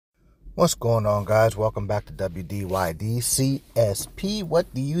What's going on, guys? Welcome back to W.D.Y.D. CSP.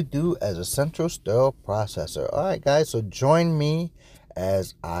 What do you do as a central sterile processor? All right, guys, so join me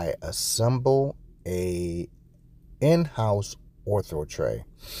as I assemble a in-house ortho tray.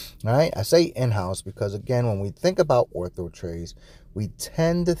 All right, I say in-house because, again, when we think about ortho trays, we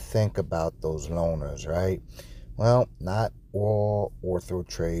tend to think about those loaners, right? Well, not all ortho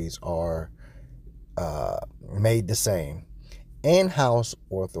trays are made the same. In-house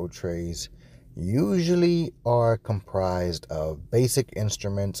ortho trays usually are comprised of basic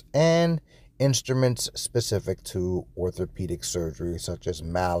instruments and instruments specific to orthopedic surgery, such as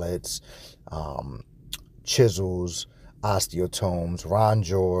mallets, chisels, osteotomes,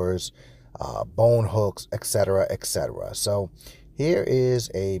 rongeurs, bone hooks, etc., etc. So here is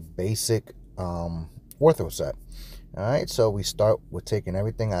a basic ortho set. All right, so we start with taking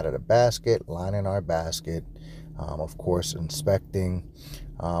everything out of the basket, lining our basket, of course, inspecting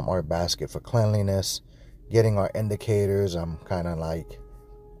our basket for cleanliness, getting our indicators. I'm kind of like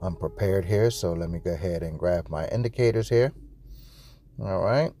unprepared here, so let me go ahead and grab my indicators here. All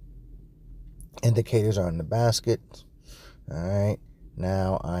right, indicators are in the basket. All right,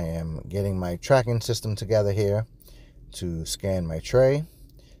 now I am getting my tracking system together here to scan my tray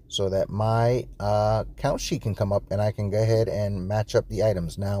so that my count sheet can come up and I can go ahead and match up the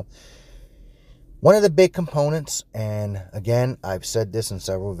items. Now, one of the big components, and again, I've said this in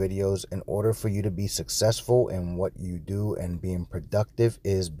several videos, in order for you to be successful in what you do and being productive,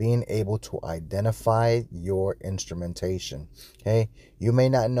 is being able to identify your instrumentation. Okay, you may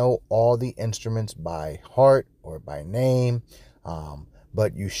not know all the instruments by heart or by name,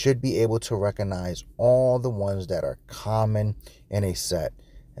 but you should be able to recognize all the ones that are common in a set.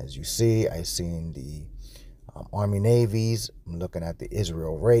 As you see, I've seen the Army Navies. I'm looking at the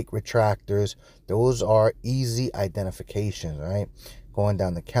Israel rake retractors. Those are easy identifications, right? Going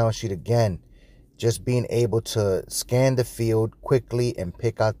down the count sheet again, just being able to scan the field quickly and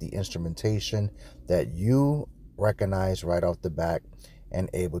pick out the instrumentation that you recognize right off the bat and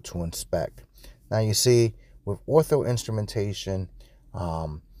able to inspect. Now you see, with ortho instrumentation,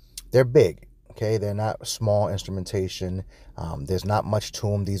 they're big. Okay, they're not small instrumentation. There's not much to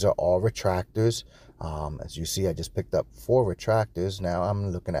them. These are all retractors. As you see, I just picked up 4 retractors. Now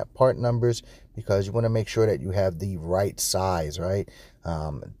I'm looking at part numbers because you want to make sure that you have the right size, right?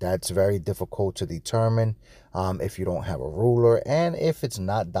 That's very difficult to determine if you don't have a ruler and if it's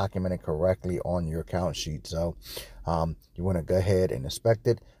not documented correctly on your count sheet. So you want to go ahead and inspect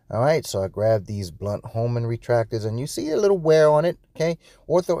it. All right, so I grabbed these blunt Holman retractors, and you see a little wear on it, okay?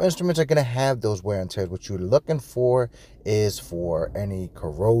 Ortho instruments are going to have those wear and tears. What you're looking for is for any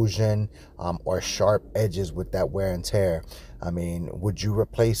corrosion or sharp edges with that wear and tear. I mean, would you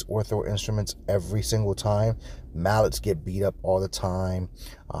replace ortho instruments every single time? Mallets get beat up all the time.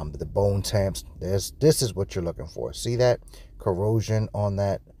 The bone tamps, this is what you're looking for. See that corrosion on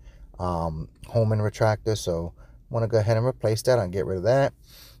that Holman retractor? So I want to go ahead and replace that and get rid of that.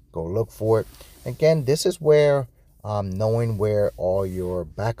 Go look for it. Again, this is where knowing where all your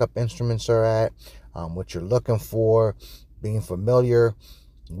backup instruments are at, what you're looking for, being familiar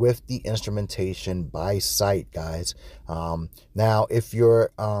with the instrumentation by sight, guys. Now, if you're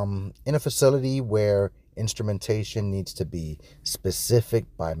in a facility where instrumentation needs to be specific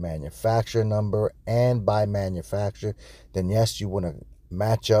by manufacturer number and by manufacturer, then yes, you want to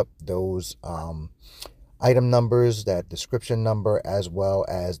match up those item numbers, that description number, as well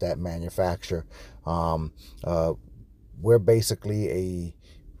as that manufacturer. We're basically a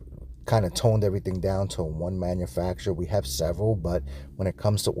kind of toned everything down to one manufacturer. We have several, but when it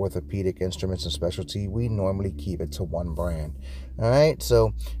comes to orthopedic instruments and specialty, we normally keep it to one brand. All right,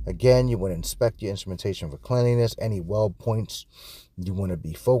 so again, you want to inspect your instrumentation for cleanliness. Any weld points you want to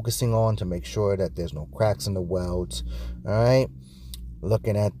be focusing on to make sure that there's no cracks in the welds. All right,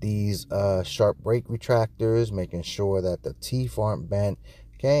 looking at these sharp rake retractors, making sure that the teeth aren't bent.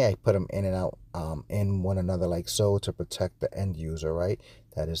 Okay, I put them in and out in one another like so to protect the end user, right?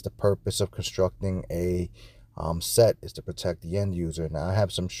 That is the purpose of constructing a set, is to protect the end user. Now I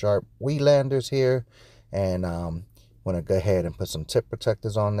have some sharp Wielanders here, and want to go ahead and put some tip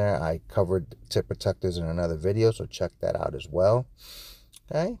protectors on there. I covered tip protectors in another video, so check that out as well.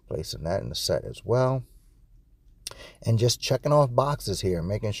 Okay, placing that in the set as well. And just checking off boxes here,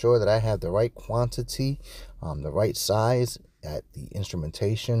 making sure that I have the right quantity, the right size, that the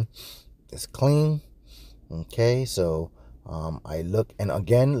instrumentation is clean. Okay, so I look, and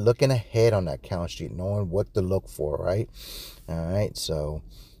again, looking ahead on that count sheet, knowing what to look for, right? All right, so,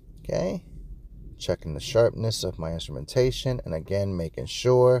 okay, checking the sharpness of my instrumentation, and again, making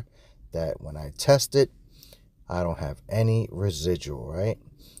sure that when I test it, I don't have any residual, right?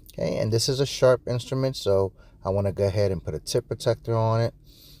 Okay, and this is a sharp instrument, so I want to go ahead and put a tip protector on it.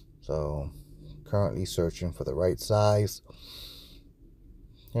 So currently searching for the right size.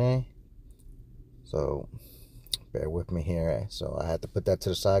 Okay, so bear with me here. So I had to put that to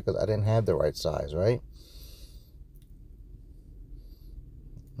the side because I didn't have the right size, right?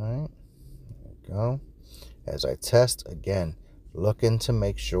 All right, there we go. As I test, again, looking to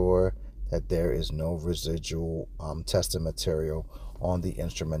make sure that there is no residual tested material on the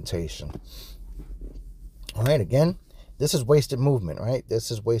instrumentation. All right, again, this is wasted movement, right?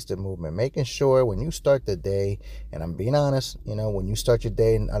 This is wasted movement. Making sure when you start the day, and I'm being honest, you know, when you start your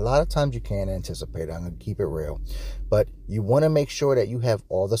day, and a lot of times you can't anticipate it, I'm going to keep it real, but you want to make sure that you have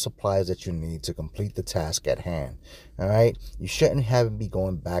all the supplies that you need to complete the task at hand. All right, you shouldn't have it be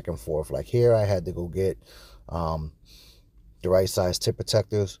going back and forth. Like here, I had to go get the right size tip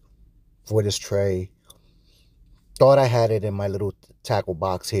protectors for this tray. Thought I had it in my little tackle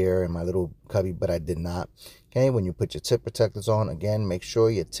box here in my little cubby, but I did not. Okay, when you put your tip protectors on, again, make sure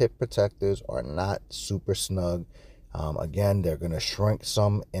your tip protectors are not super snug. Again, they're going to shrink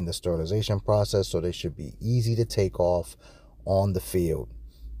some in the sterilization process, so they should be easy to take off on the field.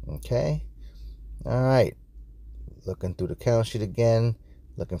 Okay, all right, looking through the count sheet again,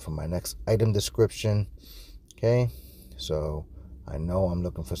 looking for my next item description. Okay, so I know I'm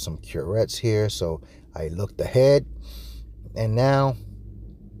looking for some curettes here, so I looked ahead, and now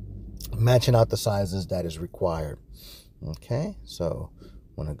matching out the sizes that is required. Okay, so I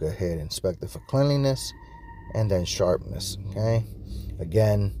want to go ahead and inspect it for cleanliness and then sharpness. Okay,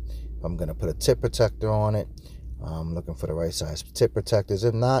 again, I'm going to put a tip protector on it. I'm looking for the right size tip protectors.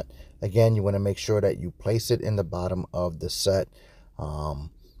 If not, again, you want to make sure that you place it in the bottom of the set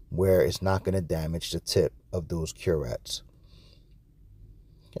where it's not going to damage the tip of those curettes.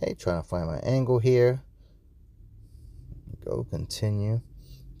 Okay, trying to find my angle here. Go, continue.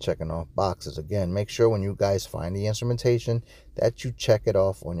 Checking off boxes. Again, make sure when you guys find the instrumentation that you check it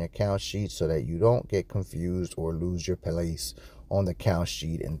off on your count sheet so that you don't get confused or lose your place on the count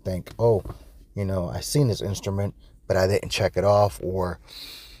sheet and think, oh, you know, I seen this instrument, but I didn't check it off. Or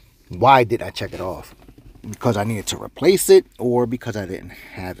why did I check it off? Because I needed to replace it or because I didn't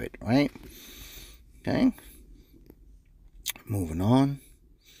have it, right? Okay. Moving on.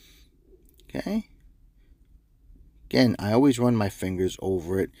 Okay. Again, I always run my fingers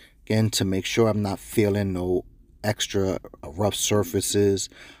over it, again, to make sure I'm not feeling no extra rough surfaces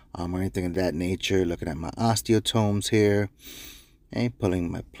or anything of that nature. Looking at my osteotomes here. Okay, pulling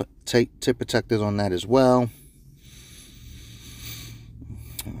my tip protectors on that as well.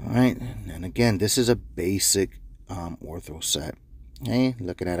 All right, and again, this is a basic ortho set. Okay,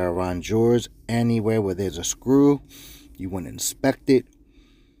 looking at our rongeurs, anywhere where there's a screw, you want to inspect it.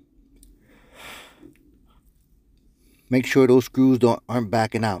 Make sure those screws aren't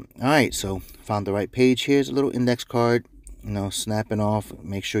backing out. All right, so found the right page. Here's a little index card, you know, snapping off.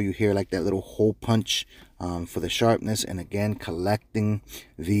 Make sure you hear like that little hole punch for the sharpness. And again, collecting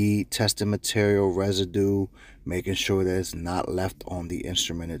the tested material residue, making sure that it's not left on the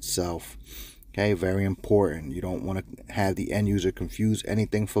instrument itself. Okay, very important. You don't want to have the end user confuse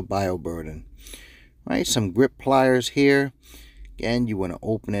anything for bioburden. All right, some grip pliers here. Again, you want to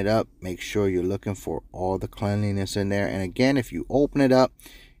open it up. Make sure you're looking for all the cleanliness in there. And again, if you open it up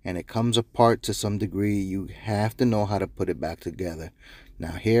and it comes apart to some degree, you have to know how to put it back together.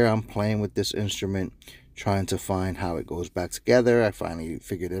 Now here I'm playing with this instrument, trying to find how it goes back together. I finally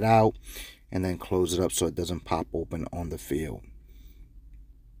figured it out, and then close it up so it doesn't pop open on the field.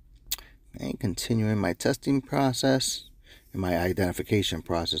 And continuing my testing process, and my identification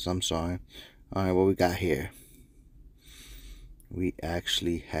process, I'm sorry. All right, what we got here? We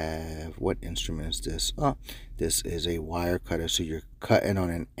actually have, what instrument is this? Oh, this is a wire cutter. So you're cutting on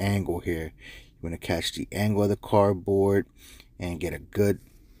an angle here. You want to catch the angle of the cardboard and get a good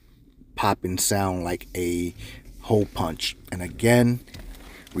popping sound like a hole punch. And again,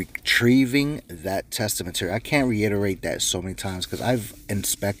 retrieving that tested material. I can't reiterate that so many times because I've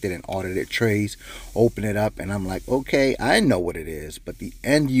inspected and audited trays, open it up, and I'm like, okay, I know what it is, but the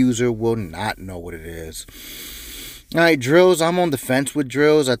end user will not know what it is. All right, drills. I'm on the fence with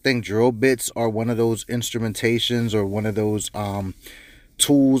drills. I think drill bits are one of those instrumentations or one of those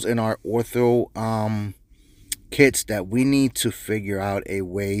tools in our ortho kits that we need to figure out a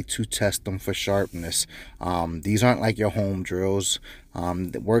way to test them for sharpness. These aren't like your home drills.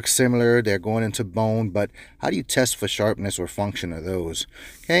 They work similar. They're going into bone, but how do you test for sharpness or function of those?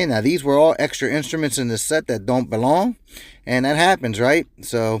 Okay, now these were all extra instruments in the set that don't belong, and that happens, right?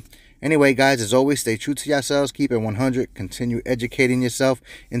 So anyway, guys, as always, stay true to yourselves. Keep it 100. Continue educating yourself.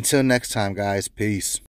 Until next time, guys. Peace.